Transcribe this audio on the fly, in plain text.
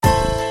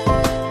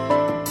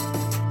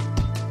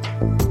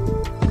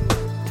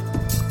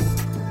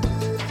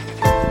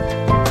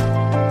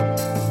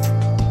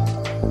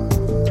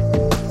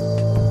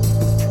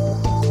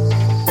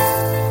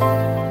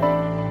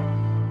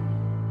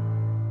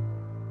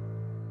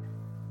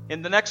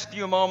In the next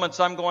few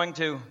moments, I'm going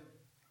to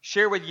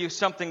share with you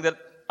something that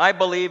I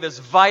believe is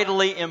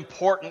vitally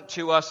important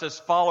to us as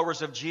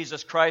followers of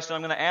Jesus Christ. And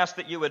I'm going to ask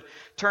that you would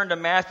turn to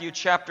Matthew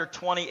chapter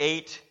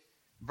 28,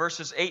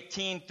 verses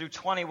 18 through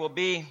 20 will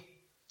be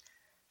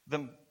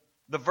the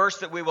verse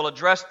that we will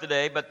address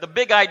today. But the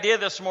big idea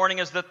this morning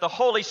is that the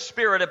Holy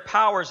Spirit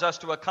empowers us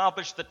to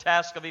accomplish the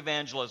task of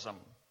evangelism.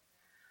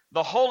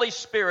 The Holy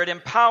Spirit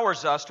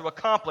empowers us to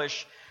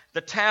accomplish the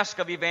task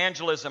of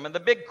evangelism. And the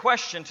big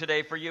question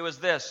today for you is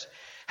this: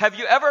 have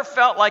you ever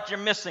felt like you're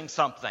missing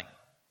something?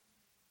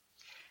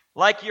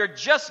 Like you're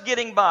just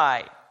getting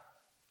by,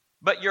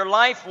 but your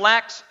life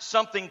lacks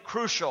something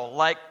crucial,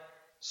 like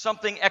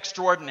something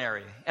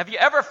extraordinary? Have you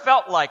ever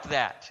felt like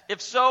that?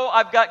 If so,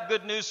 I've got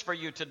good news for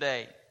you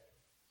today.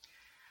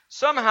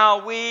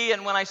 Somehow we,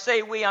 and when I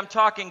say we, I'm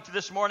talking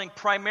this morning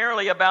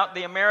primarily about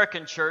the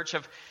American church,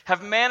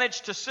 have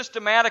managed to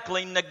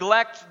systematically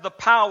neglect the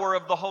power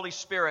of the Holy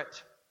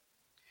Spirit.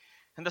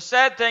 And the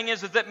sad thing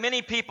is that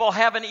many people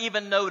haven't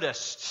even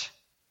noticed,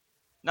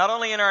 not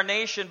only in our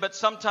nation, but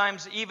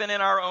sometimes even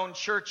in our own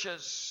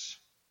churches.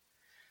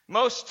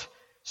 Most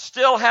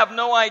still have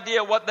no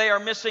idea what they are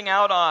missing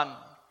out on.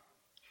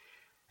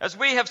 As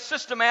we have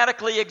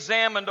systematically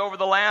examined over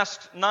the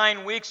last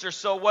 9 weeks or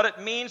so what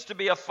it means to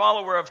be a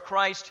follower of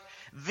Christ,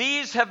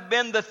 these have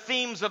been the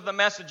themes of the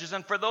messages.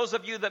 And for those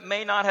of you that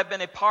may not have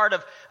been a part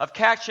of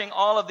catching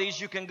all of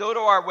these, you can go to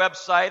our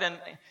website, and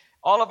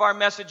all of our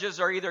messages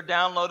are either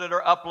downloaded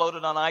or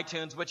uploaded on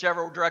iTunes,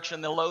 whichever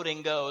direction the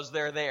loading goes,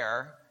 they're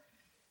there.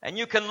 And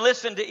you can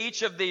listen to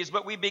each of these.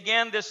 But we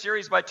began this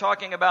series by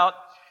talking about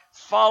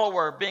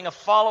being a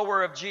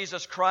follower of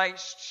Jesus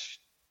Christ.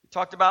 We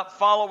talked about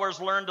followers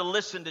learn to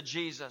listen to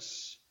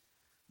Jesus.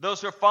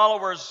 Those who are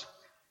followers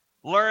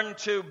learn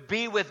to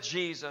be with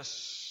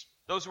Jesus.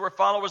 Those who are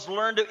followers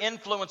learn to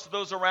influence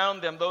those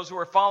around them. Those who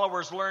are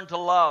followers learn to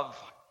love.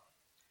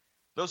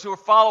 Those who are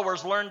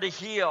followers learn to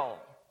heal.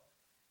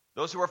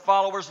 Those who are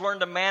followers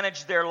learn to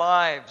manage their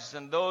lives.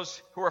 And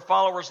those who are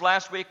followers,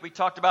 last week we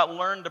talked about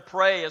learn to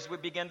pray as we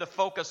begin to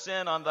focus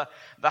in on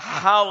the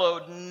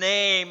hallowed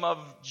name of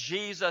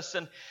Jesus,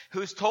 and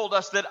who's told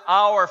us that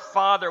our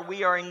Father,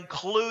 we are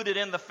included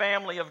in the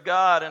family of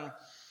God. And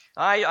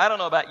I don't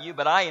know about you,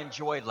 but I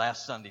enjoyed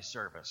last Sunday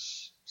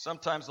service.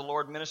 Sometimes the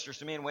Lord ministers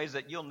to me in ways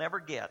that you'll never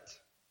get.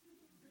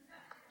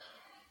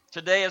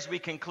 Today, as we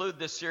conclude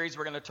this series,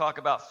 we're going to talk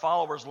about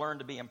followers learn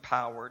to be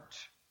empowered.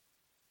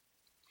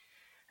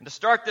 And to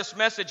start this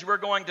message, we're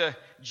going to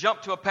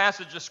jump to a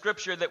passage of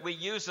Scripture that we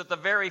use at the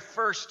very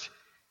first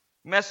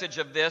message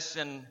of this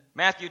in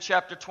Matthew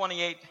chapter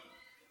 28.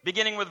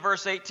 Beginning with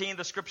verse 18,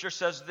 the Scripture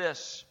says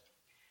this: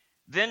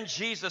 "Then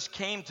Jesus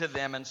came to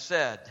them and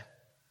said,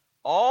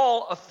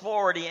 'All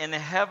authority in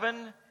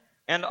heaven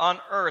and on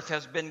earth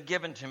has been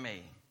given to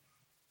me.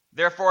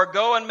 Therefore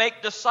go and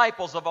make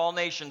disciples of all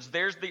nations.'"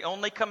 There's the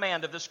only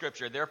command of the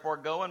Scripture. "Therefore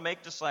go and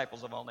make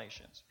disciples of all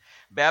nations,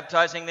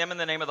 baptizing them in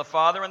the name of the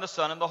Father and the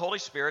Son and the Holy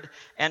Spirit,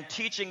 and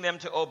teaching them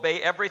to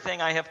obey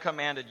everything I have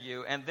commanded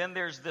you." And then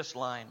there's this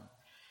line: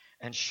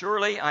 "And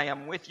surely I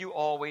am with you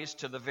always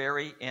to the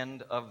very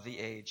end of the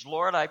age."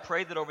 Lord, I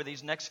pray that over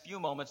these next few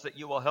moments that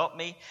you will help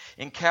me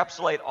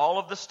encapsulate all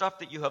of the stuff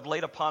that you have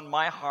laid upon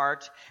my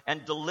heart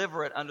and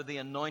deliver it under the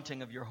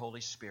anointing of your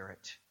Holy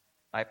Spirit.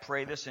 I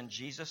pray this in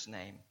Jesus'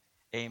 name.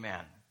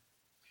 Amen.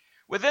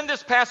 Within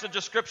this passage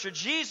of Scripture,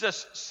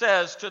 Jesus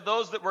says to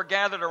those that were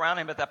gathered around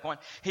him at that point,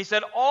 he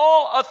said,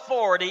 "All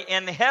authority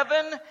in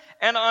heaven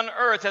and on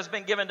earth has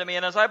been given to me."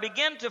 And as I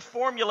begin to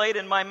formulate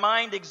in my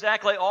mind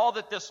exactly all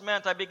that this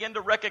meant, I begin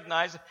to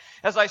recognize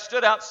as I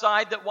stood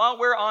outside that while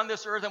we're on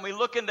this earth and we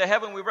look into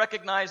heaven, we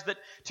recognize that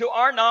to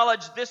our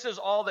knowledge, this is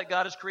all that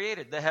God has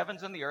created, the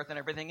heavens and the earth and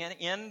everything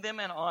in them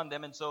and on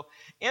them. And so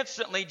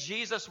instantly,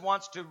 Jesus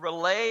wants to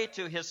relay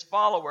to his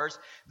followers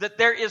that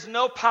there is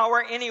no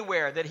power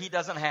anywhere that he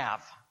doesn't have.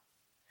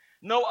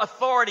 No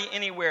authority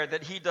anywhere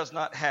that he does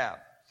not have.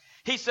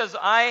 He says,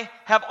 "I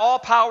have all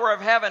power of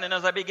heaven." And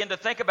as I begin to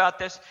think about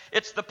this,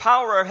 it's the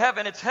power of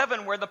heaven. It's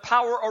heaven where the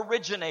power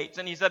originates.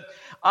 And he said,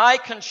 "I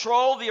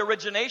control the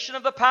origination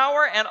of the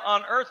power, and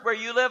on earth where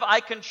you live, I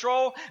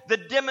control the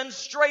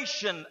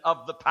demonstration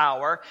of the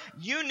power.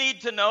 You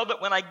need to know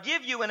that when I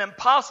give you an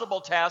impossible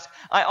task,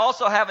 I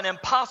also have an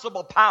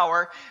impossible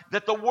power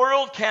that the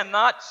world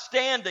cannot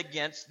stand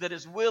against, that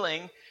is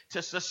willing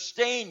to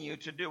sustain you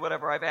to do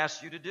whatever I've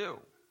asked you to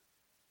do."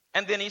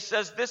 And then he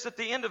says this at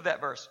the end of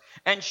that verse: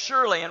 "And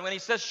surely," and when he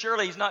says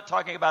surely, he's not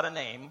talking about a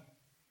name.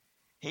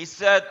 He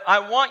said, "I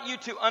want you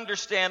to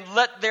understand,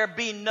 let there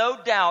be no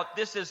doubt."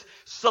 This is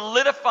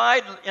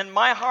solidified in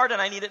my heart,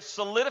 and I need it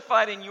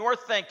solidified in your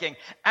thinking.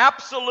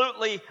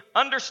 Absolutely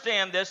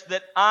understand this,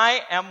 that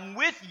I am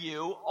with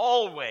you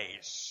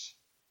always.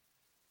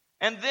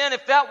 And then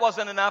if that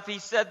wasn't enough, he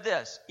said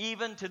this: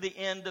 "Even to the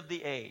end of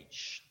the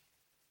age."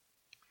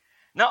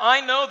 Now,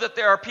 I know that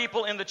there are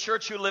people in the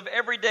church who live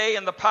every day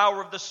in the power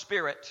of the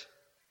Spirit.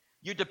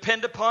 You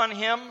depend upon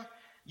him.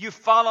 You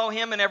follow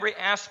him in every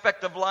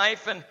aspect of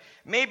life, and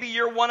maybe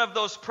you're one of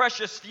those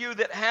precious few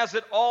that has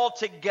it all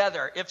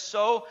together. If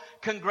so,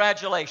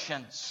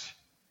 congratulations.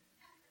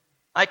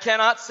 I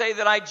cannot say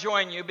that I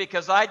join you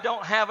because I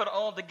don't have it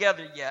all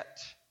together yet.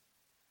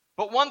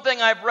 But one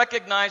thing I've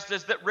recognized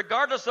is that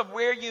regardless of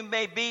where you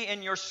may be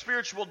in your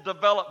spiritual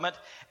development,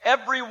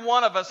 every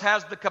one of us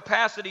has the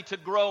capacity to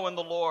grow in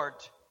the Lord.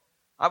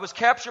 I was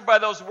captured by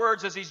those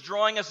words as he's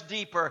drawing us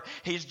deeper.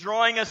 He's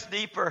drawing us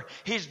deeper.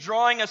 He's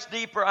drawing us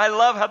deeper. I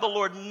love how the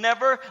Lord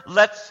never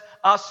lets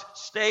us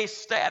stay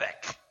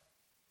static,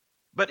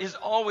 but is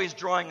always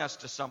drawing us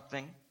to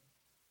something.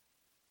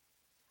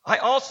 I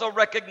also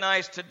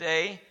recognize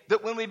today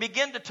that when we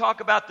begin to talk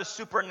about the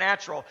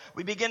supernatural,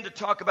 we begin to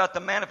talk about the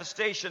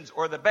manifestations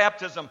or the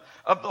baptism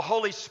of the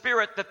Holy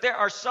Spirit, that there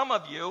are some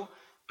of you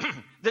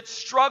that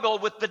struggle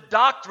with the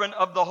doctrine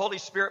of the Holy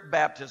Spirit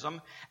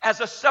baptism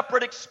as a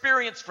separate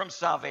experience from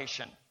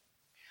salvation.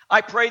 I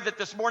pray that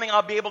this morning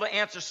I'll be able to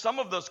answer some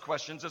of those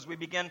questions as we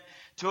begin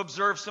to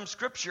observe some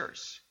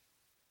scriptures.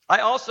 I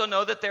also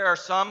know that there are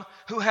some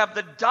who have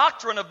the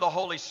doctrine of the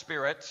Holy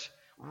Spirit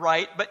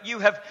right, but you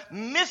have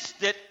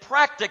missed it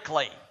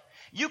practically.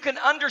 You can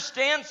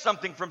understand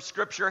something from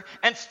Scripture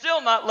and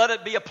still not let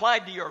it be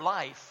applied to your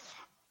life.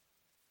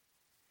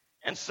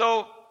 And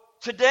so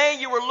today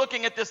you were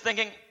looking at this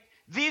thinking,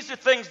 these are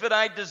things that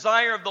I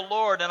desire of the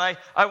Lord, and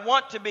I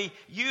want to be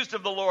used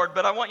of the Lord,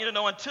 but I want you to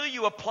know until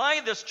you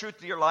apply this truth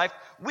to your life,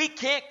 we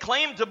can't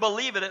claim to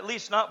believe it, at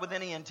least not with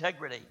any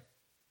integrity,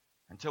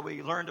 until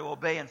we learn to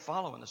obey and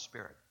follow in the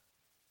Spirit.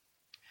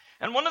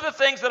 And one of the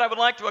things that I would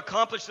like to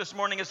accomplish this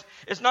morning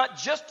is not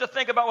just to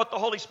think about what the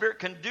Holy Spirit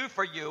can do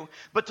for you,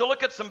 but to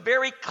look at some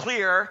very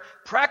clear,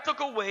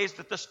 practical ways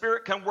that the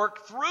Spirit can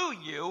work through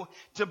you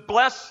to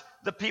bless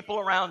the people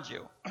around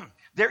you.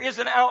 There is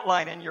an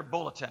outline in your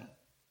bulletin.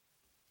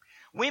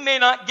 We may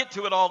not get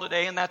to it all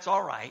today, and that's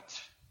all right.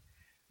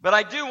 But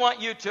I do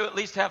want you to at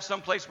least have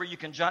some place where you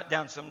can jot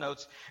down some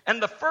notes.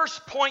 And the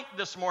first point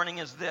this morning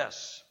is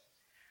this.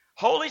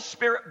 Holy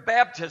Spirit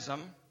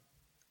baptism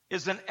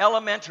is an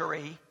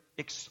elementary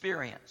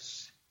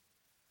experience.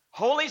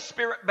 Holy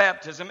Spirit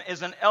baptism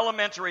is an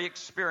elementary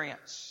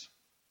experience.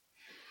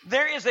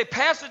 There is a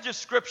passage of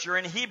Scripture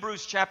in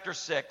Hebrews chapter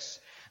 6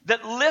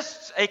 that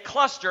lists a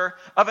cluster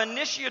of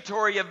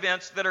initiatory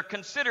events that are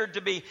considered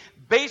to be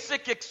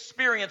basic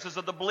experiences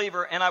of the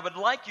believer, and I would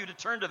like you to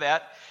turn to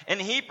that in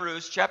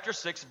Hebrews chapter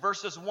 6,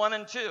 verses 1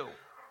 and 2.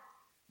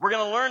 We're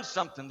going to learn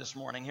something this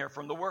morning here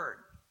from the Word.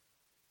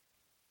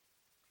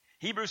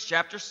 Hebrews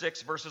chapter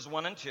 6, verses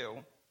 1 and 2.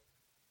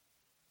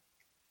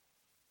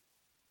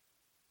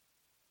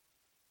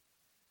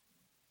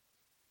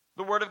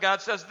 The Word of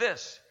God says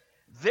this,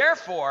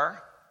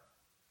 "Therefore,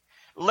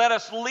 let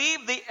us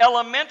leave the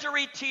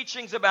elementary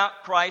teachings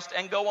about Christ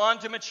and go on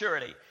to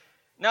maturity."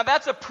 Now,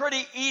 that's a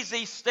pretty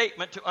easy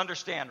statement to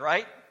understand,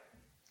 right?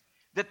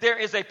 That there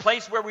is a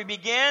place where we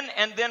begin,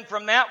 and then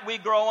from that we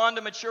grow on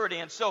to maturity.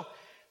 And so,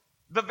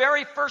 the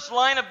very first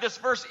line of this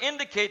verse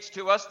indicates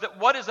to us that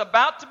what is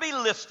about to be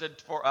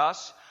listed for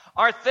us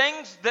are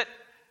things that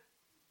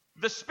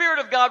the Spirit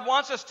of God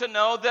wants us to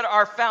know that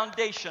are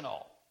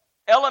foundational.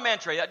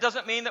 Elementary. That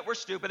doesn't mean that we're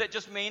stupid. It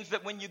just means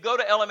that when you go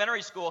to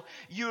elementary school,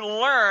 you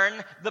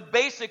learn the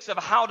basics of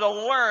how to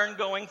learn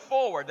going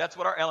forward. That's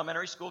what our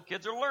elementary school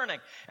kids are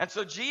learning. And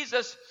so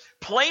Jesus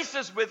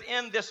places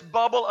within this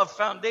bubble of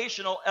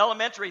foundational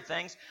elementary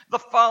things the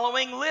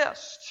following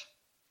list.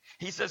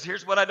 He says,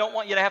 here's what I don't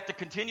want you to have to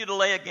continue to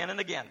lay again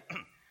and again.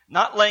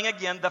 Not laying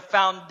again, the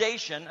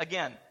foundation,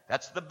 again,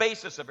 that's the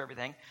basis of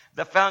everything,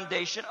 the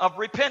foundation of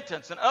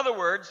repentance. In other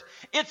words,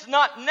 it's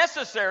not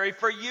necessary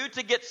for you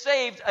to get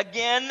saved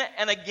again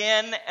and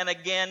again and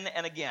again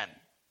and again.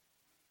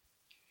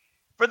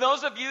 For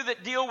those of you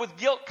that deal with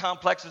guilt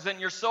complexes in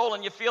your soul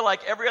and you feel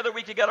like every other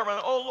week you got to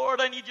run, oh Lord,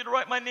 I need you to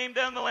write my name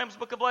down in the Lamb's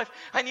Book of Life.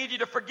 I need you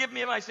to forgive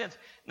me of my sins.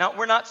 Now,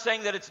 we're not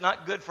saying that it's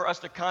not good for us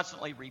to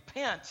constantly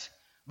repent,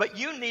 but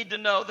you need to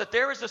know that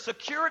there is a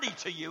security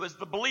to you as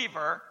the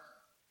believer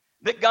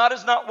that God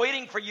is not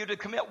waiting for you to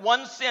commit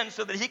one sin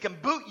so that He can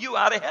boot you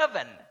out of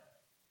heaven.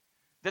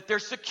 That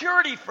there's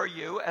security for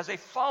you as a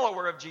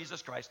follower of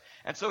Jesus Christ.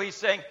 And so He's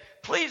saying,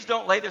 please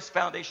don't lay this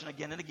foundation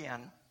again and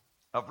again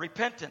of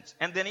repentance.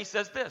 And then He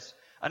says this,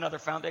 another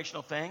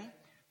foundational thing,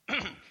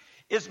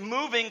 is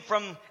moving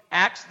from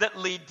acts that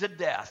lead to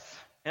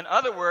death. In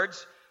other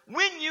words,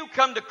 when you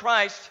come to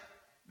Christ,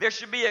 there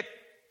should be a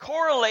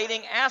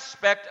correlating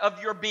aspect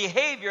of your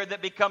behavior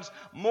that becomes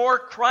more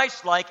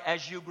Christ-like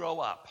as you grow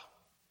up.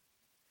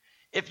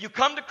 If you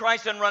come to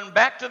Christ and run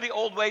back to the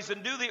old ways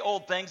and do the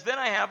old things, then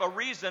I have a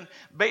reason,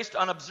 based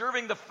on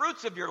observing the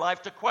fruits of your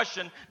life, to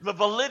question the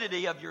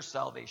validity of your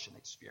salvation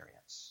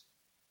experience.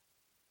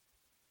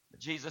 But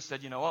Jesus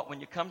said, you know what? When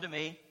you come to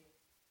me,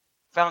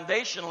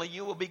 foundationally,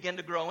 you will begin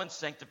to grow in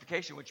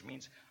sanctification, which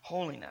means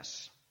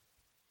holiness.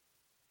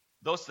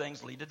 Those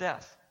things lead to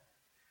death.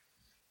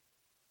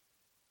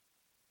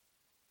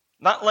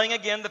 Not laying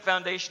again the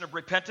foundation of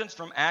repentance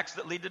from acts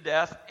that lead to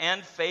death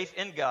and faith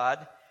in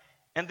God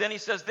And then he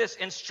says this,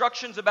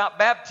 instructions about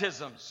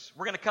baptisms.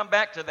 We're going to come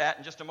back to that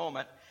in just a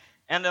moment.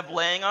 And of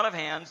laying on of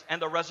hands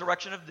and the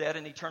resurrection of dead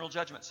and eternal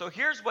judgment. So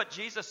here's what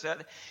Jesus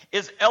said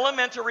is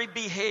elementary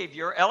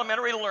behavior,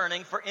 elementary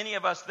learning for any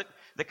of us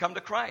that come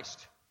to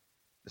Christ.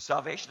 The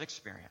salvation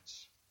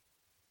experience.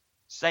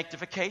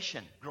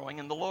 Sanctification, growing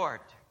in the Lord.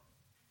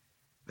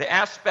 The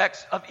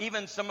aspects of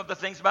even some of the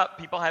things about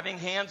people having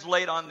hands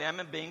laid on them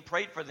and being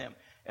prayed for them.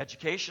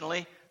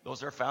 Educationally,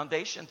 those are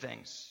foundation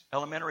things,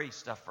 elementary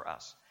stuff for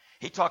us.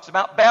 He talks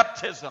about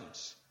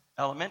baptisms,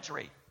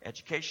 elementary,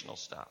 educational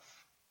stuff.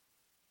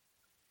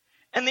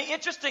 And the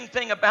interesting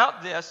thing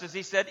about this is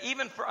he said,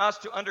 even for us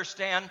to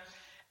understand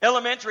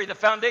elementary, the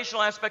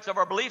foundational aspects of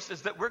our beliefs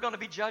is that we're going to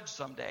be judged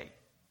someday.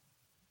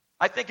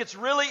 I think it's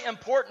really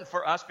important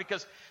for us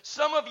because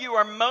some of you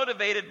are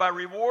motivated by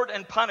reward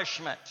and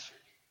punishment.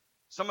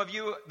 Some of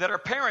you that are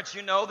parents,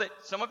 you know that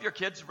some of your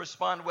kids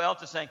respond well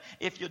to saying,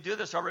 if you do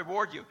this, I'll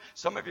reward you.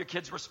 Some of your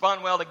kids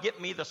respond well to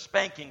get me the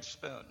spanking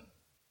spoon.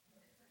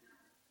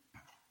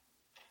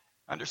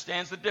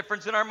 Understands the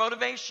difference in our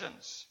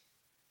motivations.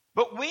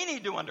 But we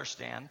need to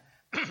understand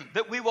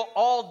that we will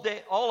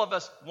all of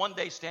us one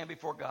day stand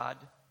before God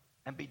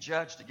and be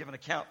judged to give an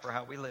account for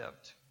how we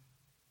lived.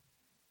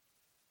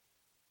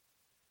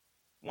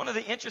 One of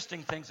the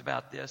interesting things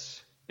about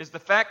this is the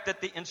fact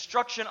that the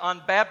instruction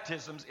on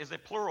baptisms is a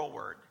plural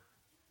word.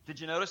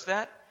 Did you notice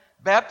that?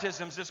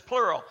 Baptisms is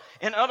plural.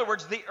 In other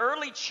words, the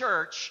early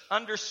church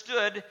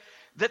understood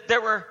that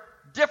there were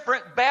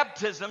different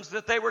baptisms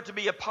that they were to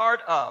be a part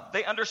of.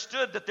 They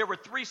understood that there were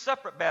 3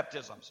 separate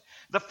baptisms.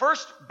 The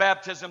first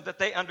baptism that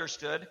they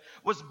understood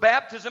was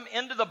baptism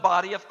into the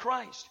body of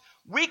Christ.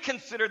 We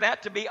consider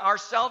that to be our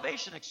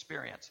salvation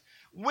experience.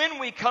 When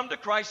we come to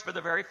Christ for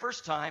the very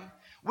first time,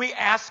 we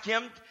ask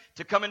Him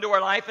to come into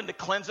our life and to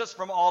cleanse us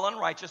from all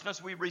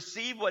unrighteousness. We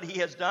receive what He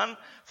has done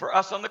for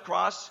us on the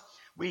cross.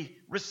 We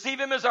receive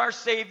Him as our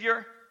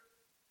Savior.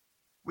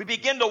 We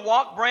begin to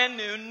walk brand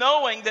new,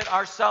 knowing that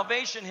our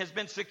salvation has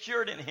been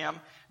secured in Him.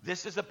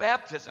 This is a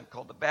baptism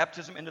called the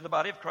baptism into the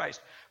body of Christ.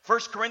 1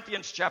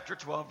 Corinthians chapter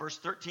 12, verse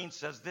 13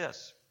 says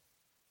this.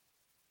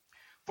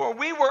 For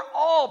we were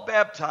all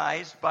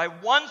baptized by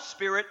one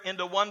Spirit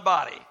into one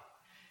body.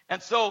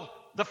 And so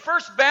the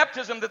first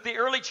baptism that the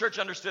early church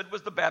understood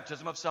was the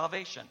baptism of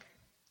salvation.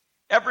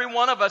 Every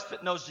one of us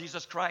that knows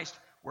Jesus Christ,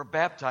 we're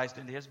baptized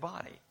into His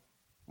body.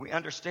 We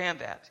understand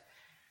that.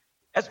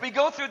 As we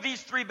go through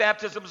these 3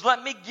 baptisms,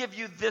 let me give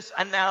you this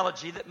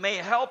analogy that may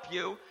help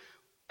you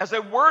as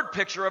a word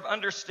picture of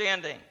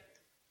understanding.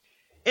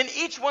 In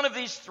each one of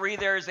these 3,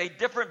 there is a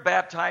different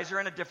baptizer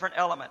and a different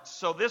element.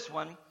 So this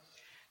one,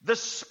 the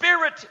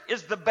Spirit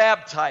is the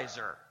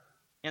baptizer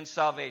in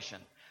salvation.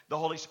 The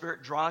Holy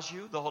Spirit draws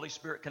you, the Holy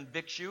Spirit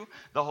convicts you,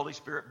 the Holy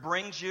Spirit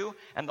brings you,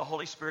 and the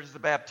Holy Spirit is the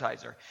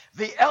baptizer.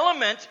 The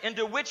element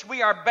into which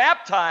we are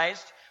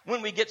baptized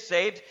when we get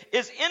saved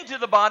is into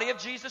the body of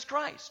Jesus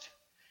Christ.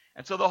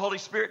 And so the Holy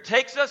Spirit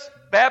takes us,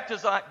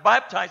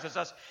 baptizes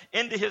us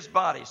into His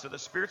body. So the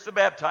Spirit's the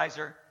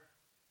baptizer,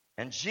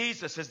 and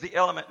Jesus is the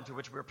element into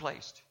which we're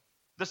placed.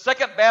 The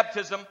second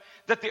baptism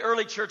that the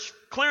early church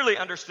clearly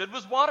understood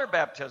was water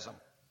baptism.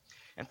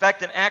 In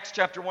fact, in Acts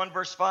chapter 1,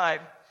 verse 5,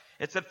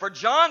 it said, For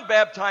John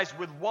baptized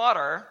with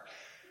water,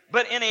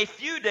 but in a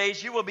few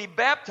days you will be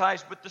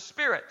baptized with the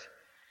Spirit.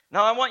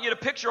 Now I want you to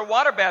picture a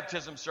water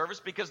baptism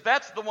service because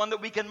that's the one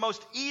that we can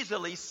most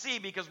easily see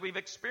because we've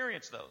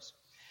experienced those.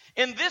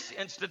 In this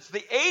instance,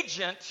 the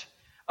agent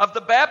of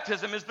the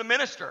baptism is the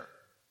minister.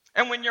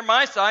 And when you're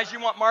my size, you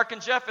want Mark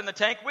and Jeff in the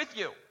tank with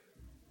you.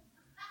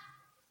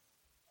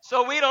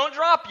 So we don't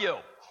drop you.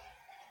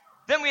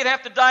 Then we'd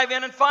have to dive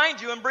in and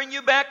find you and bring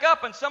you back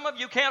up. And some of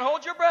you can't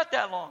hold your breath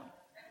that long.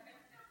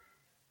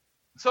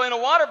 So in a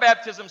water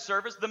baptism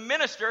service, the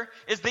minister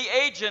is the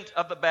agent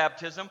of the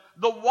baptism.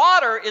 The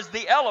water is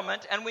the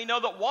element. And we know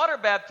that water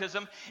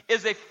baptism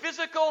is a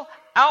physical,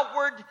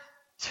 outward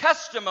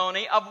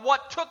testimony of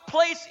what took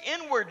place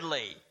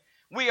inwardly.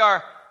 We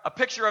are a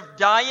picture of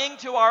dying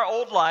to our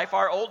old life,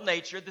 our old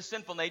nature, the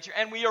sinful nature,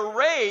 and we are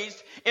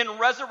raised in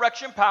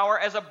resurrection power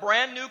as a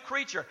brand new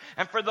creature.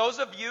 And for those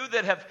of you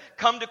that have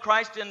come to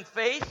Christ in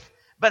faith,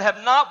 but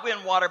have not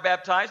been water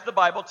baptized, the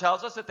Bible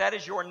tells us that that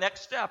is your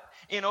next step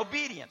in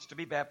obedience, to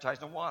be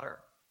baptized in water.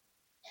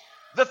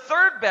 The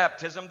third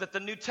baptism that the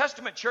New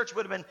Testament church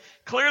would have been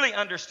clearly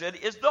understood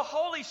is the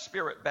Holy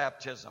Spirit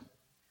baptism.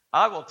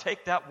 I will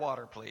take that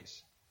water,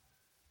 please.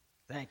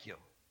 Thank you.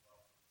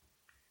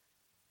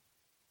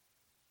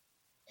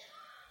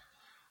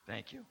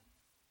 Thank you.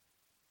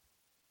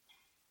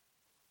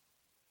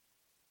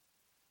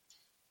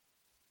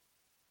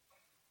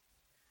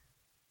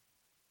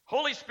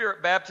 Holy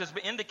Spirit baptism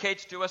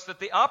indicates to us that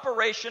the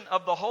operation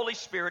of the Holy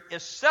Spirit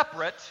is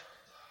separate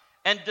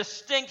and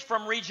distinct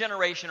from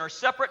regeneration, or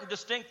separate and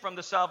distinct from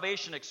the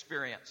salvation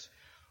experience.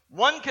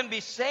 One can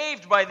be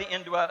saved by the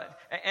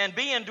and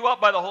be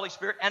indwelt by the Holy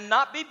Spirit and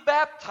not be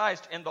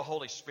baptized in the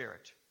Holy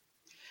Spirit.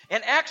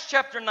 In Acts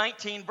chapter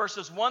 19,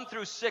 verses 1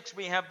 through 6,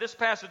 we have this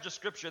passage of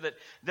Scripture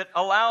that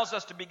allows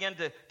us to begin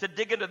to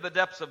dig into the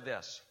depths of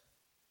this.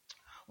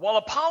 While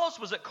Apollos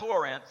was at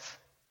Corinth,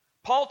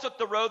 Paul took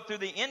the road through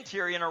the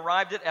interior and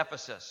arrived at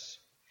Ephesus.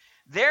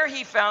 There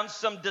he found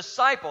some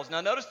disciples. Now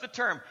notice the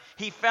term.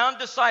 He found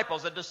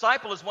disciples. A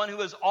disciple is one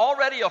who is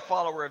already a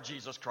follower of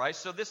Jesus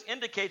Christ. So this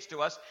indicates to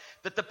us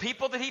that the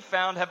people that he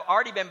found have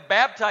already been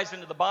baptized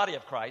into the body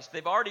of Christ.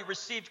 They've already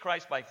received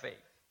Christ by faith.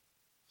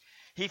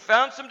 He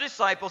found some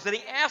disciples and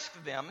he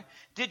asked them,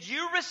 "Did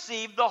you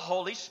receive the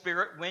Holy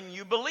Spirit when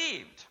you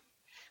believed?"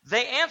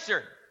 They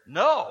answered,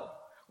 "No,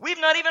 we've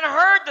not even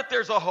heard that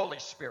there's a Holy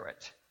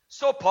Spirit."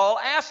 So Paul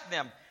asked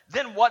them,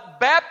 "Then what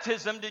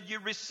baptism did you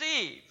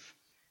receive?"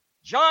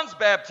 "John's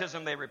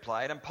baptism," they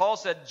replied. And Paul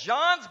said,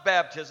 "John's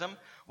baptism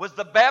was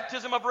the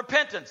baptism of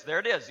repentance." There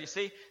it is. You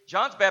see,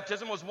 John's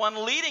baptism was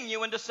one leading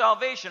you into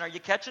salvation. Are you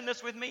catching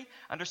this with me?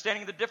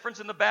 Understanding the difference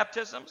in the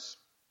baptisms?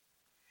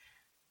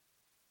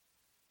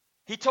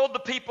 He told the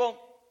people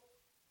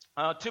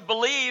to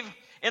believe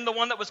in the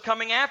one that was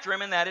coming after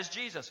him, and that is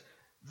Jesus.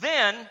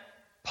 Then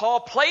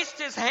Paul placed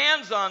his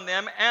hands on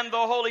them, and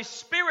the Holy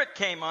Spirit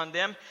came on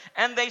them,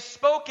 and they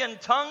spoke in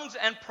tongues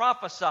and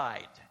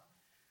prophesied.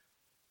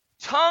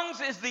 Tongues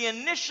is the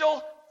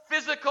initial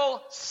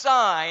physical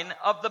sign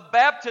of the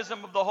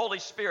baptism of the Holy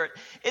Spirit.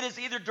 It is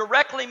either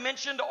directly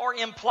mentioned or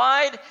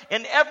implied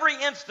in every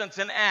instance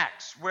in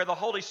Acts where the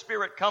Holy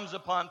Spirit comes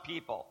upon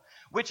people.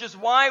 Which is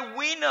why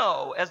we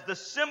know, as the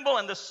symbol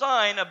and the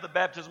sign of the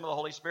baptism of the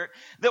Holy Spirit,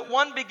 that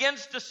one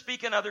begins to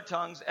speak in other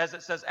tongues, as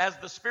it says, as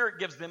the Spirit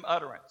gives them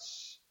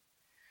utterance.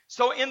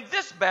 So in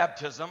this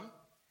baptism,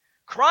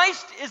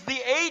 Christ is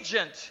the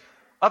agent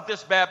of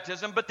this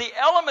baptism, but the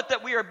element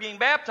that we are being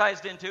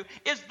baptized into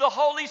is the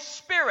Holy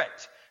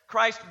Spirit.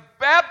 Christ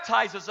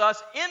baptizes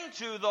us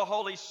into the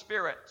Holy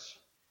Spirit.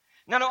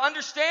 Now, to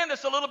understand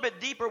this a little bit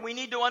deeper, we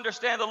need to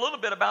understand a little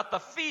bit about the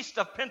Feast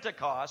of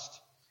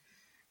Pentecost,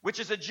 which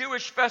is a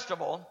Jewish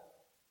festival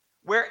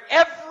where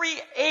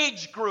every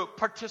age group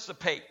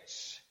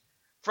participates,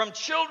 from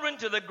children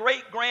to the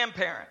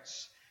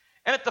great-grandparents.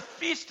 And at the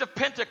Feast of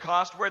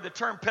Pentecost, where the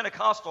term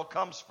Pentecostal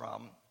comes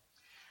from,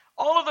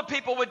 all of the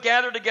people would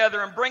gather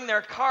together and bring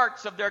their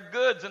carts of their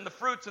goods and the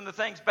fruits and the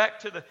things back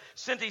to the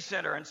Cinti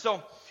Center. And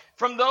so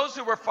from those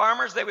who were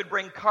farmers, they would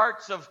bring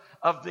carts of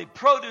the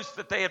produce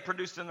that they had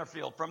produced in their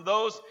field. From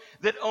those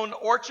that owned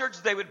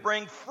orchards, they would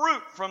bring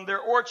fruit from their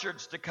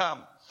orchards to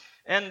come.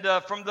 And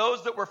from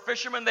those that were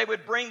fishermen, they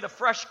would bring the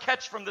fresh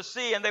catch from the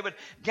sea, and they would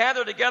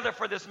gather together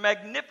for this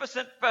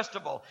magnificent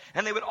festival.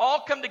 And they would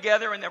all come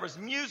together, and there was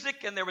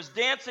music, and there was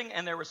dancing,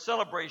 and there was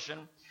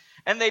celebration.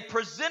 And they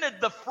presented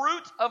the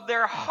fruit of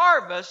their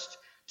harvest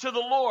to the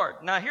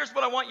Lord. Now, here's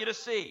what I want you to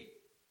see.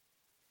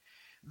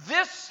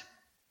 This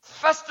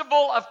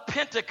festival of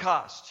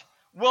Pentecost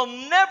will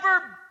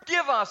never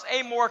give us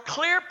a more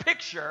clear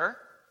picture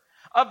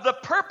of the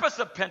purpose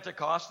of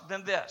Pentecost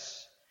than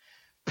this.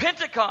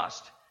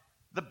 Pentecost,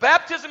 the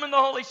baptism in the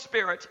Holy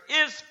Spirit,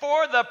 is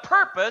for the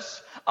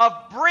purpose of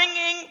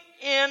bringing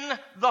in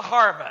the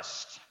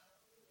harvest.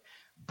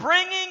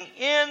 Bringing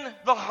in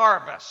the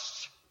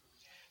harvest.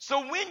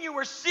 So when you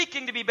are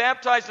seeking to be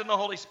baptized in the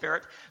Holy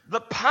Spirit,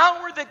 the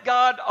power that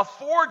God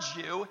affords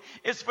you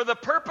is for the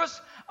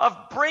purpose of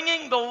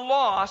bringing the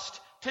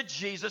lost to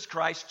Jesus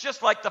Christ,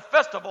 just like the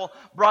festival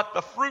brought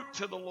the fruit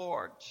to the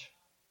Lord.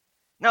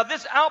 Now,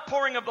 this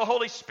outpouring of the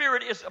Holy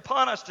Spirit is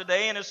upon us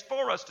today and is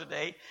for us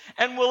today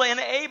and will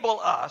enable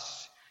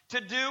us to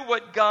do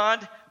what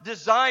God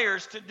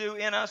desires to do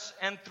in us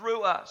and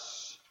through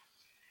us.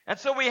 And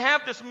so we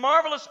have this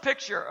marvelous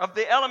picture of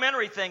the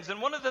elementary things.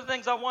 And one of the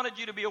things I wanted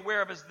you to be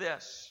aware of is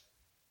this.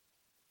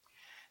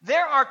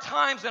 There are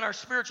times in our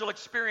spiritual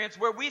experience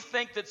where we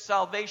think that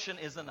salvation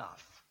is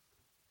enough.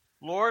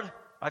 Lord,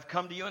 I've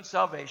come to you in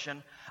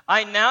salvation.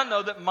 I now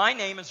know that my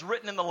name is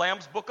written in the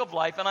Lamb's Book of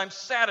Life, and I'm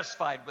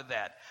satisfied with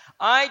that.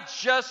 I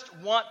just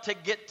want to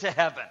get to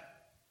heaven.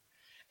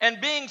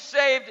 And being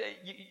saved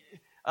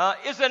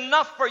is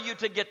enough for you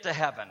to get to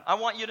heaven. I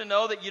want you to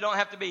know that you don't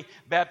have to be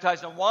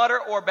baptized in water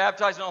or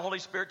baptized in the Holy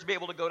Spirit to be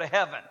able to go to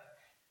heaven.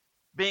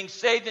 Being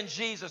saved in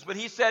Jesus, when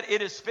he said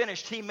it is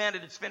finished, he meant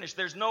it's finished.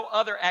 There's no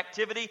other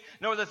activity,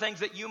 no other things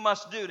that you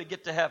must do to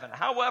get to heaven.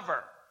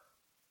 However,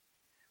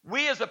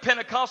 we as a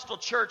Pentecostal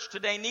church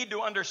today need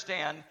to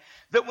understand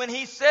that when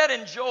he said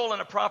in Joel in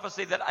a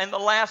prophecy that in the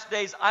last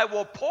days I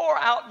will pour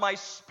out my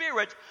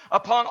Spirit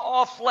upon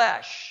all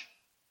flesh,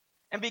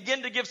 and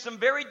begin to give some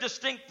very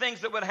distinct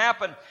things that would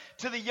happen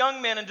to the young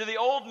men and to the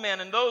old men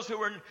and those who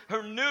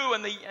knew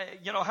and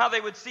how they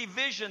would see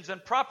visions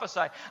and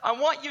prophesy. I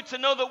want you to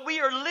know that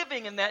we are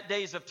living in that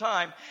days of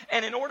time,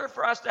 and in order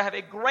for us to have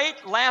a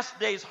great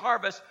last days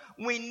harvest,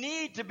 we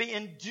need to be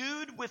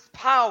endued with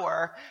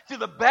power through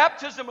the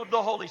baptism of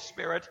the Holy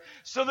Spirit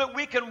so that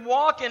we can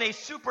walk in a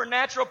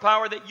supernatural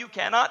power that you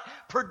cannot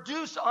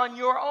produce on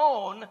your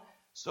own,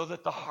 so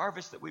that the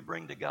harvest that we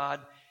bring to God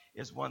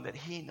is one that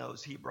he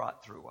knows he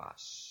brought through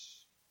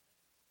us.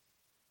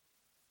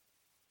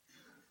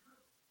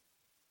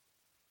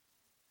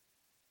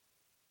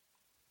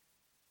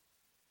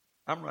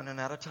 I'm running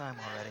out of time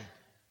already.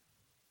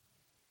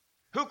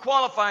 Who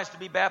qualifies to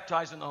be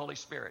baptized in the Holy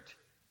Spirit?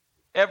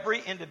 Every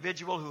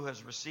individual who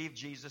has received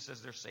Jesus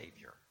as their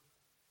Savior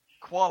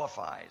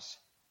qualifies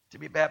to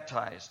be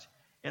baptized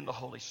in the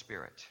Holy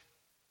Spirit.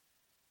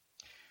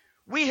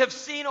 We have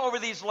seen over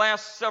these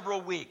last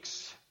several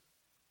weeks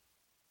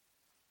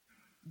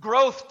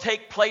growth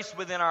take place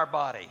within our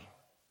body.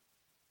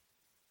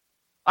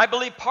 I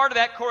believe part of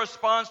that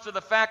corresponds to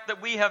the fact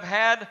that we have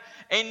had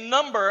a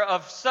number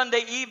of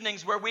Sunday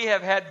evenings where we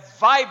have had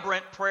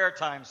vibrant prayer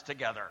times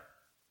together.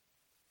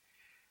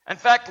 In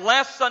fact,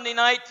 last Sunday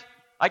night,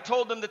 I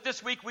told them that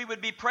this week we would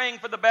be praying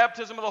for the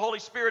baptism of the Holy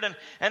Spirit,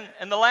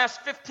 and the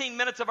last 15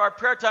 minutes of our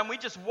prayer time, we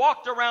just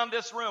walked around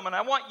this room, and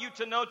I want you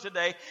to know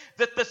today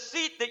that the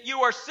seat that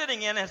you are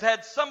sitting in has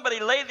had somebody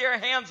lay their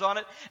hands on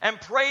it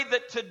and pray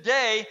that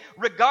today,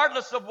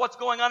 regardless of what's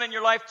going on in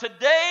your life,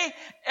 today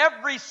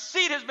every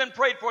seat has been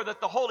prayed for,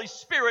 that the Holy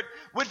Spirit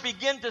would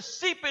begin to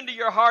seep into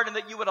your heart and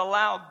that you would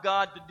allow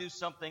God to do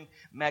something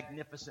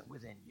magnificent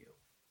within you.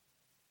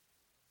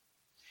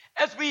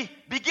 As we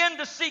begin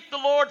to seek the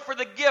Lord for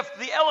the gift,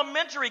 the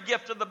elementary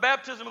gift of the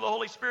baptism of the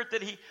Holy Spirit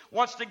that He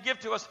wants to give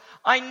to us,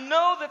 I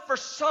know that for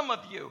some of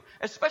you,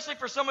 especially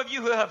for some of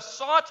you who have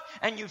sought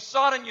and you've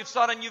sought and you've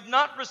sought and you've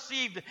not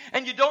received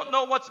and you don't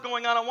know what's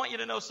going on, I want you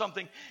to know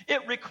something.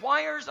 It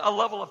requires a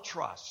level of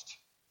trust.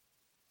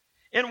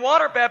 In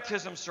water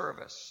baptism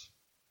service,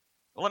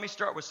 well, let me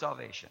start with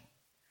salvation.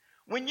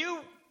 When you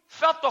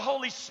felt the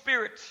Holy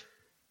Spirit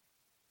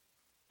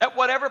at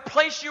whatever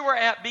place you were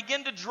at,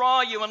 begin to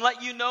draw you and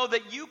let you know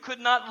that you could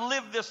not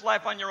live this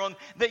life on your own,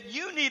 that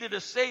you needed a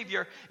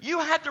Savior, you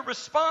had to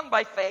respond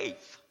by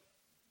faith.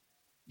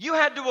 You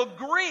had to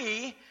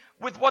agree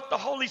with what the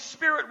Holy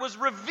Spirit was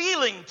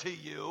revealing to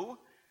you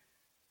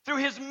through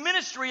His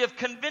ministry of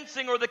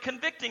convincing or the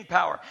convicting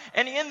power.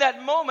 And in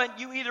that moment,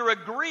 you either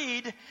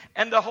agreed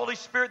and the Holy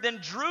Spirit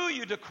then drew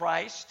you to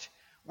Christ,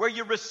 where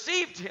you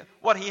received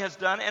what He has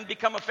done and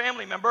become a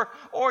family member,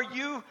 or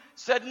you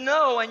said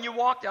no and you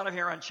walked out of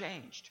here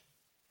unchanged.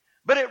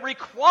 But it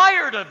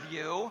required of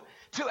you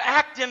to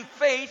act in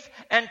faith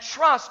and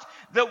trust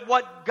that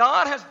what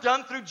God has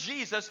done through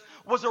Jesus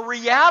was a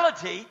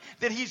reality,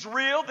 that He's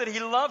real, that He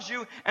loves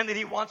you, and that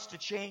He wants to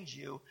change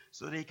you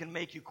so that He can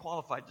make you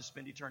qualified to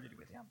spend eternity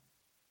with Him.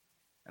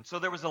 And so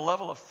there was a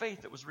level of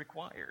faith that was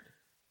required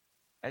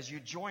as you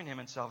join Him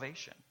in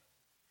salvation.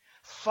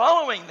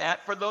 Following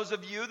that, for those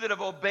of you that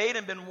have obeyed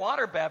and been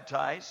water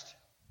baptized,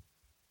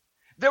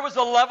 there was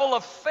a level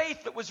of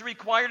faith that was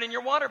required in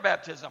your water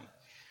baptism.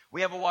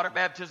 We have a water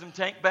baptism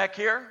tank back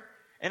here,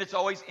 and it's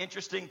always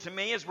interesting to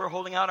me as we're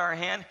holding out our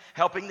hand,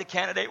 helping the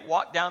candidate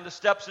walk down the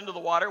steps into the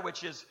water, which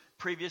has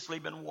previously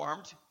been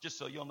warmed, just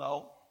so you'll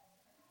know.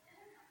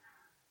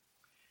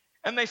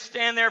 And they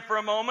stand there for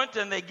a moment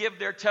and they give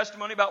their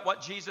testimony about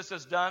what Jesus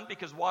has done,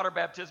 because water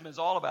baptism is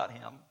all about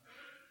Him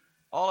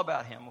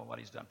and what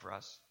He's done for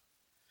us.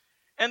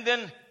 And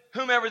then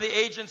whomever the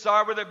agents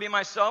are, whether it be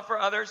myself or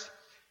others,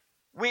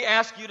 we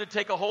ask you to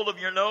take a hold of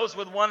your nose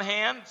with one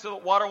hand so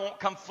that water won't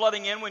come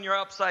flooding in when you're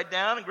upside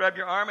down, and grab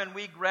your arm, and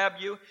we grab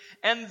you.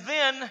 And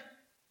then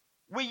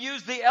we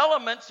use the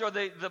elements or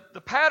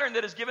the pattern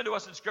that is given to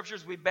us in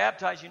Scriptures. We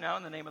baptize you now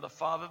in the name of the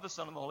Father, the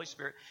Son, and the Holy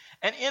Spirit.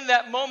 And in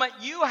that moment,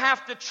 you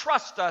have to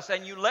trust us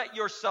and you let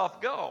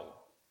yourself go.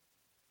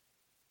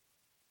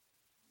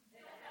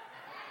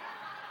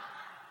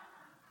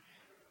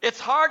 It's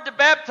hard to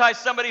baptize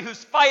somebody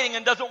who's fighting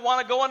and doesn't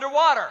want to go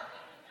underwater.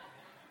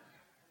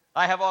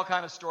 I have all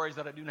kinds of stories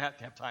that I do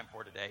not have time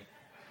for today.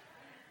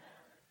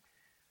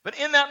 But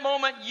in that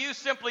moment, you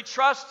simply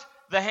trust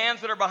the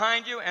hands that are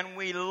behind you, and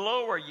we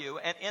lower you.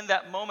 And in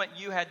that moment,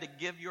 you had to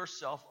give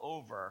yourself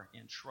over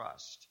in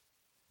trust.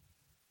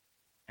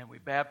 And we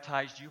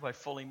baptized you by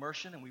full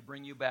immersion, and we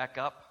bring you back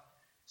up,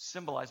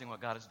 symbolizing what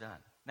God has done.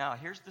 Now,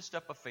 here's the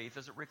step of faith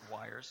as it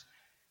requires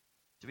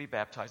to be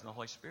baptized in the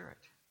Holy Spirit.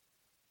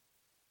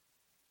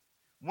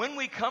 When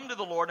we come to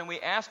the Lord and we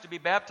ask to be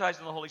baptized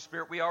in the Holy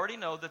Spirit, we already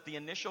know that the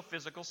initial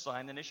physical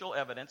sign, the initial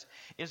evidence,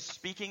 is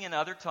speaking in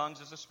other tongues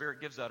as the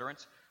Spirit gives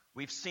utterance.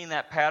 We've seen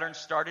that pattern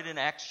started in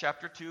Acts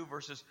chapter 2,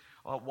 verses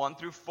 1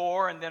 through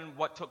 4, and then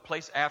what took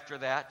place after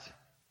that.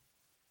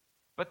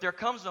 But there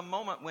comes a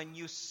moment when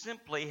you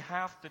simply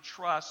have to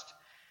trust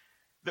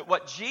that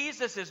what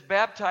Jesus is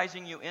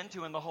baptizing you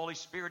into in the Holy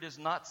Spirit is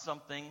not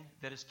something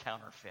that is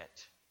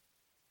counterfeit.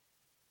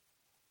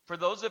 For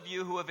those of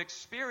you who have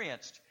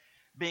experienced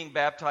being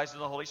baptized in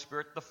the Holy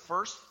Spirit, the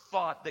first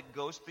thought that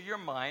goes through your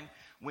mind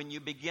when you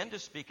begin to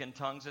speak in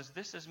tongues is,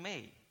 this is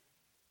me.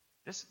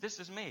 This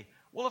is me.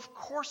 Well, of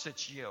course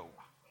it's you.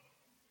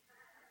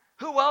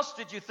 Who else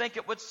did you think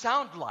it would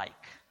sound like?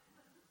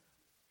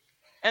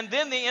 And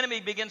then the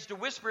enemy begins to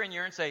whisper in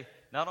your ear and say,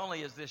 not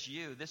only is this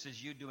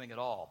is you doing it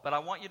all. But I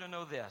want you to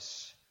know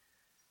this.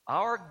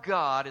 Our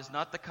God is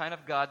not the kind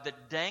of God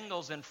that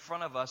dangles in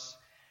front of us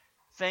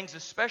things,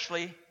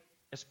 especially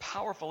as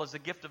powerful as the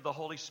gift of the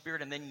Holy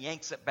Spirit, and then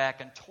yanks it back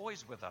and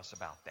toys with us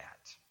about that.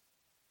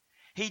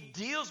 He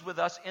deals with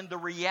us in the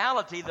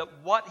reality that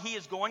what He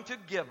is going to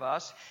give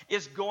us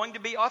is going to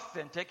be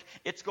authentic.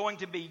 It's going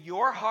to be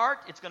your heart.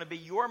 It's going to be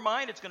your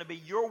mind. It's going to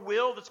be your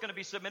will that's going to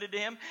be submitted to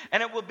Him.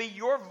 And it will be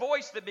your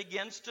voice that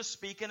begins to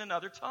speak in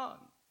another tongue.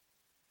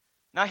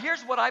 Now,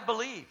 here's what I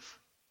believe.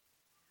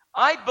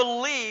 I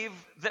believe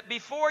that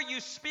before you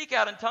speak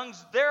out in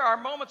tongues, there are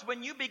moments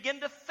when you begin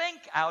to think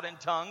out in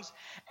tongues,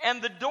 and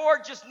the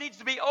door just needs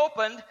to be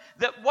opened,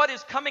 that what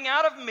is coming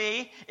out of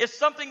me is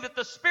something that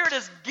the Spirit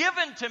has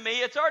given to me.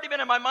 It's already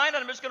been in my mind,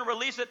 and I'm just going to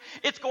release it.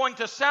 It's going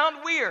to sound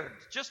weird,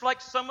 just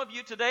like some of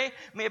you today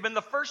may have been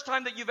the first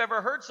time that you've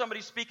ever heard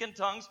somebody speak in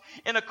tongues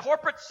in a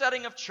corporate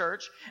setting of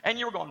church, and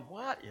you were going,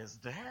 what is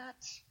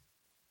that?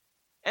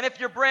 And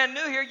if you're brand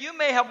new here, you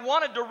may have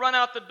wanted to run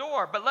out the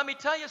door. But let me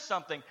tell you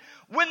something.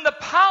 When the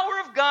power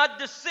of God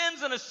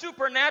descends in a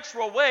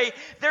supernatural way,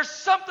 there's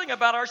something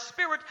about our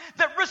spirit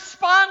that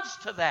responds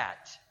to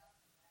that.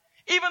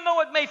 Even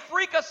though it may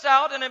freak us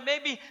out and it may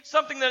be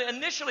something that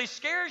initially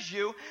scares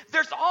you,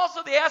 there's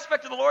also the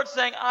aspect of the Lord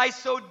saying, I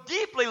so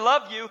deeply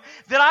love you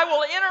that I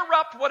will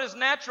interrupt what is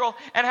natural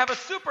and have a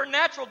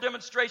supernatural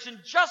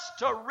demonstration just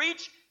to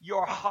reach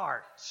your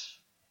heart.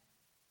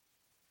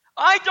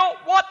 I don't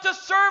want to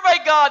serve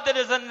a God that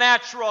is a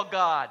natural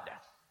God.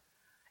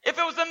 If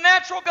it was a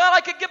natural God,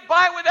 I could get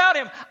by without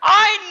Him.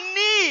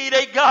 I need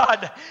a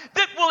God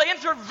that will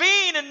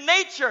intervene in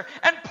nature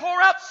and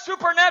pour out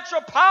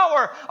supernatural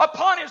power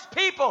upon His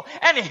people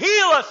and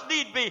heal us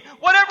need be.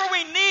 Whatever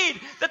we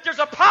need, that there's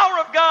a power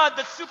of God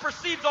that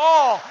supersedes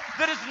all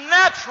that is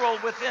natural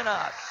within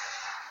us.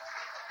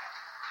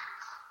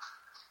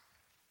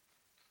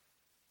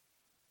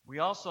 We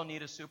also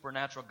need a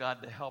supernatural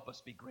God to help us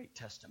be great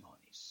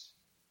testimonies.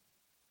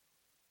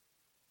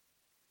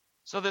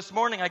 So this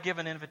morning I give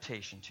an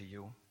invitation to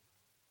you.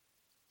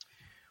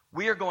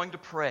 We are going to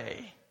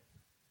pray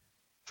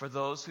for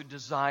those who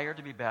desire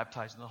to be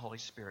baptized in the Holy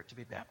Spirit to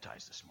be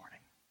baptized this morning.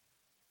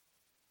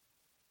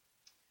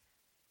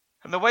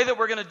 And the way that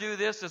we're going to do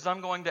this is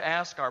I'm going to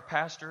ask our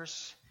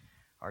pastors,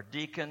 our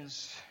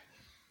deacons,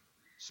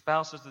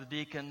 spouses of the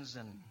deacons,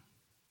 and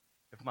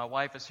if my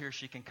wife is here,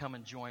 she can come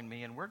and join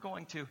me. And we're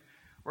going to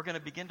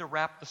begin to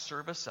wrap the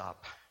service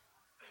up.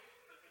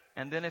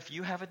 And then if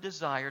you have a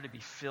desire to be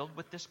filled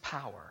with this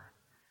power,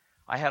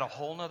 I had a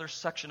whole other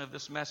section of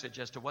this message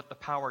as to what the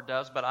power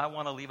does, but I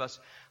want to leave us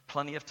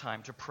plenty of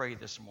time to pray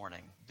this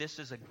morning. This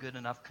is a good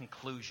enough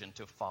conclusion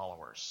to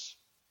followers.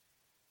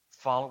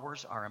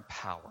 Followers are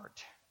empowered.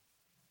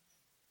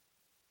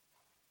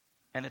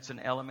 And it's an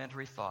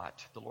elementary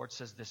thought. The Lord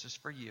says this is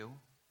for you.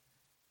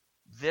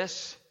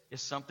 This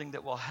is something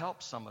that will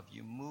help some of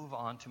you move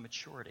on to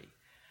maturity.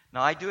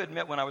 Now, I do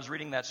admit when I was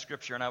reading that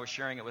scripture and I was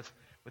sharing it with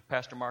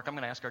Pastor Mark, I'm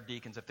going to ask our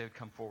deacons if they would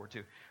come forward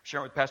too.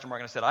 Sharing with Pastor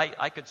Mark, and I said,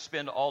 I could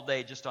spend all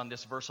day just on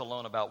this verse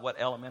alone about what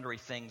elementary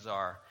things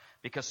are,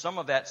 because some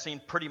of that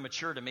seemed pretty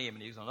mature to me. I mean,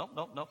 he's going,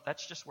 nope,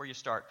 that's just where you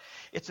start.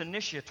 It's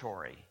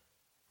initiatory.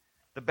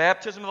 The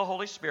baptism of the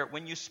Holy Spirit,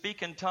 when you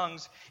speak in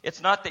tongues,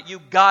 it's not that you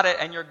got it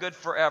and you're good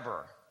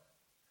forever.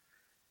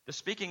 The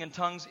speaking in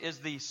tongues is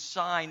the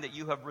sign that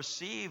you have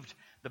received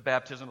the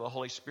baptism of the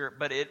Holy Spirit,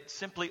 but it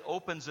simply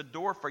opens a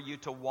door for you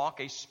to walk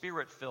a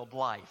Spirit-filled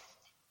life.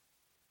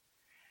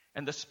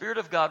 And the Spirit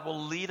of God will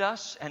lead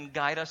us and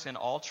guide us in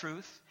all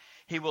truth.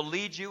 He will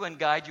lead you and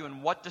guide you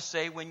in what to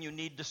say when you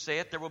need to say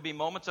it. There will be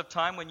moments of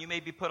time when you may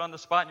be put on the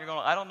spot and you're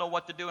going, I don't know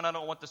what to do and I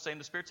don't know what to say. And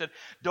the Spirit said,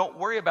 don't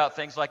worry about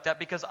things like that,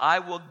 because I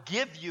will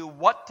give you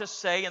what to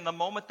say in the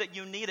moment that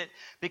you need it,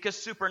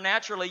 because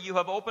supernaturally you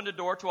have opened a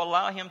door to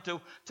allow Him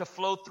to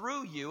flow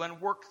through you and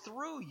work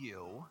through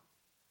you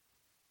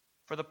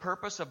for the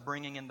purpose of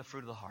bringing in the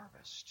fruit of the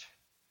harvest.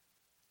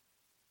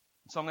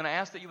 So I'm going to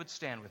ask that you would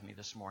stand with me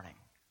this morning.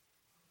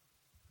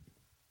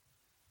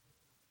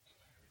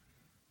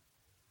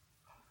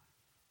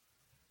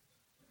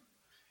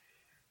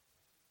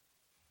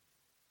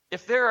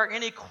 If there are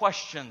any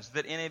questions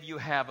that any of you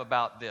have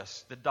about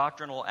this, the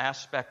doctrinal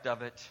aspect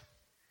of it,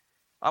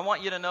 I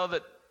want you to know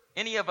that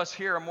any of us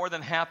here are more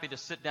than happy to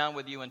sit down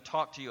with you and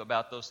talk to you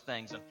about those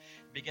things and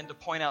begin to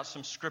point out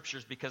some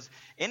scriptures, because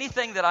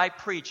anything that I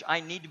preach,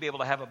 I need to be able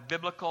to have a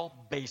biblical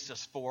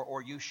basis for,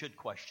 or you should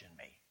question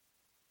me.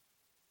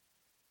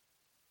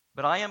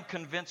 But I am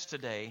convinced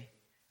today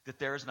that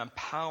there is an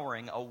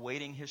empowering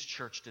awaiting His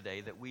church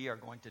today that we are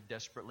going to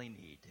desperately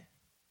need.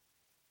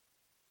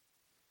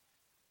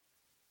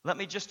 Let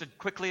me just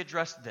quickly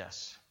address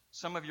this.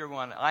 Some of you are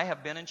going, I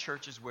have been in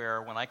churches where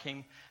when I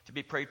came to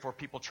be prayed for,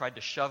 people tried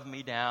to shove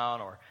me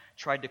down or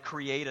tried to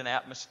create an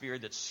atmosphere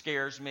that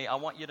scares me. I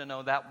want you to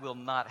know that will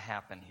not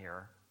happen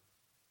here.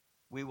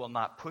 We will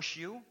not push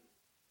you.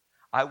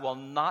 I will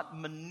not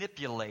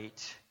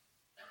manipulate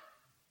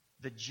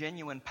the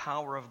genuine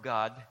power of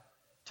God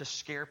to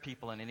scare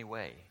people in any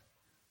way.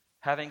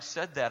 Having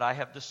said that, I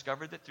have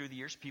discovered that through the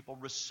years, people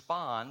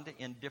respond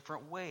in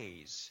different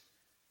ways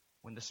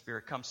when the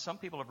Spirit comes. Some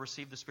people have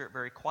received the Spirit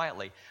very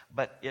quietly,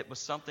 but it was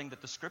something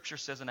that the Scripture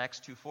says in Acts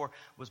 2:4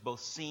 was both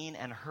seen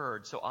and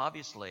heard. So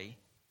obviously,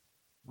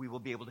 we will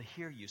be able to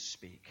hear you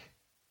speak.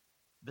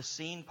 The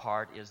seen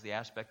part is the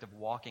aspect of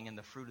walking in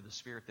the fruit of the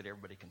Spirit that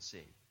everybody can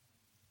see.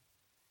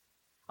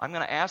 I'm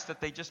going to ask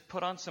that they just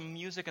put on some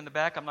music in the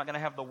back. I'm not going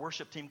to have the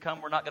worship team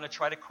come. We're not going to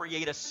try to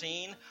create a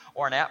scene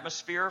or an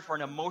atmosphere for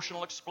an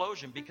emotional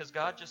explosion, because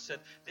God just said,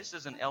 this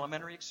is an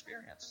elementary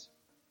experience.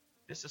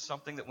 This is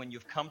something that when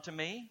you've come to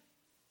me,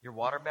 you're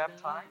water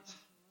baptized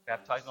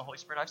in the Holy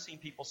Spirit. I've seen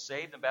people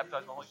saved and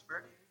baptized in the Holy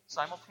Spirit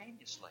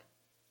simultaneously.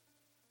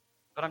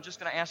 But I'm just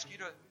going to ask you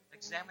to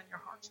examine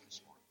your hearts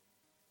this morning.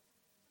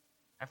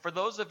 And for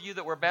those of you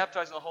that were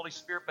baptized in the Holy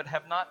Spirit but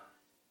have not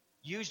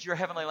used your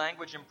heavenly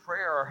language in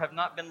prayer or have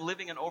not been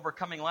living an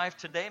overcoming life,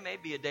 today may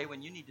be a day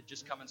when you need to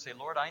just come and say,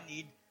 Lord, I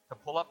need to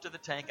pull up to the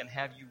tank and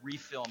have you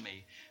refill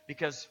me.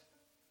 Because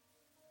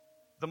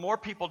the more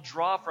people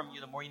draw from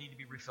you, the more you need to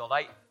be refilled.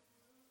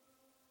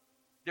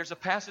 There's a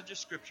passage of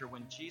Scripture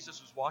when Jesus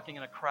was walking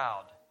in a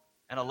crowd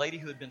and a lady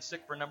who had been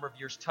sick for a number of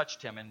years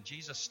touched him, and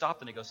Jesus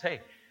stopped and he goes,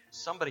 hey,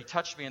 somebody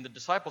touched me, and the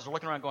disciples are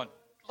looking around going,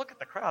 look at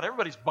the crowd.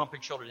 Everybody's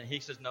bumping shoulders. And he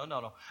says,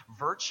 no.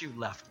 Virtue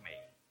left me.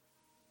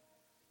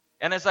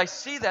 And as I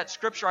see that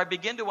Scripture, I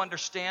begin to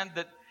understand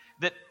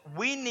that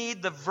we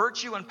need the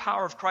virtue and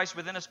power of Christ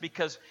within us,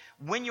 because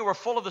when you are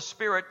full of the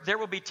Spirit, there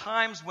will be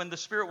times when the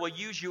Spirit will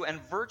use you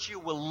and virtue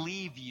will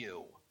leave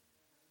you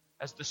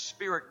as the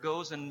Spirit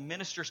goes and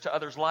ministers to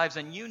others' lives.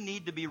 And you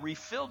need to be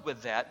refilled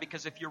with that,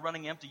 because if you're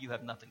running empty, you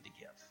have nothing to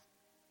give.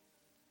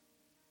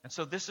 And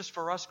so this is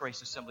for us,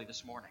 Grace Assembly,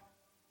 this morning.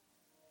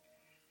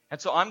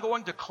 And so I'm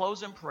going to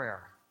close in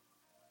prayer.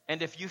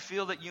 And if you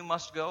feel that you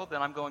must go,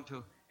 then I'm going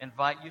to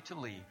invite you to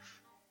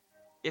leave.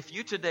 If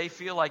you today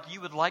feel like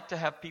you would like to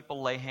have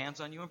people lay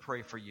hands on you and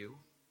pray for you,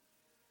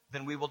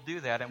 then we will do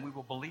that and we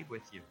will believe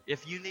with you.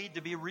 If you need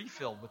to be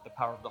refilled with the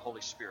power of the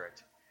Holy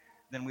Spirit,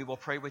 then we will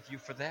pray with you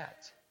for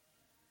that.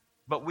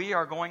 But we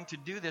are going to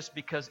do this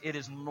because it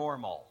is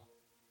normal.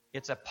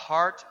 It's a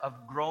part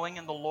of growing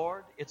in the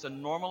Lord. It's a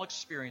normal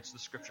experience, the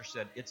Scripture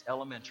said. It's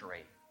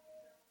elementary.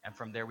 And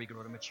from there we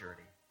grow to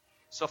maturity.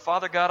 So,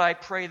 Father God, I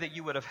pray that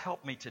you would have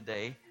helped me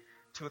today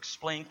to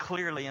explain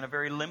clearly in a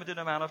very limited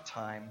amount of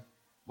time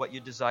what you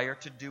desire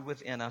to do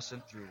within us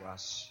and through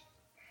us.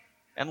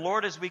 And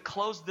Lord, as we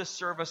close this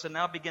service and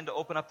now begin to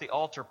open up the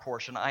altar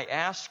portion, I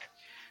ask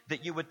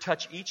that you would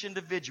touch each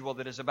individual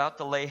that is about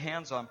to lay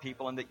hands on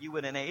people, and that you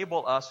would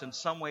enable us in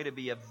some way to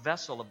be a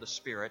vessel of the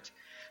Spirit,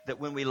 that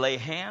when we lay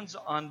hands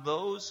on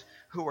those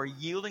who are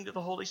yielding to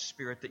the Holy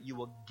Spirit, that you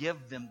will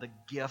give them the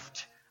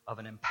gift of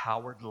an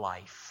empowered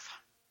life.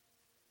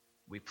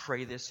 We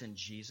pray this in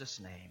Jesus'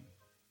 name.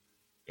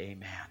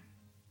 Amen.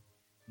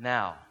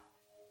 Now,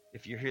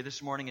 if you're here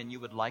this morning and you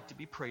would like to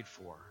be prayed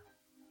for,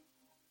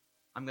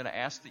 I'm going to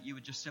ask that you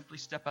would just simply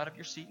step out of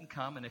your seat and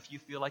come. And if you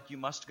feel like you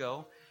must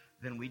go,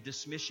 then we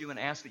dismiss you and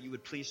ask that you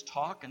would please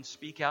talk and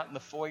speak out in the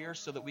foyer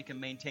so that we can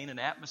maintain an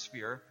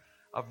atmosphere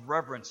of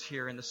reverence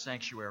here in the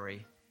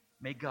sanctuary.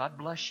 May God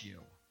bless you,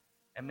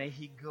 and may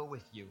He go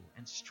with you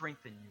and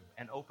strengthen you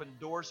and open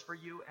doors for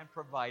you and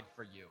provide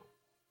for you,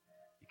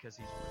 because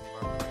He's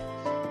worthy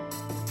of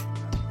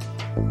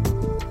our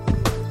praise.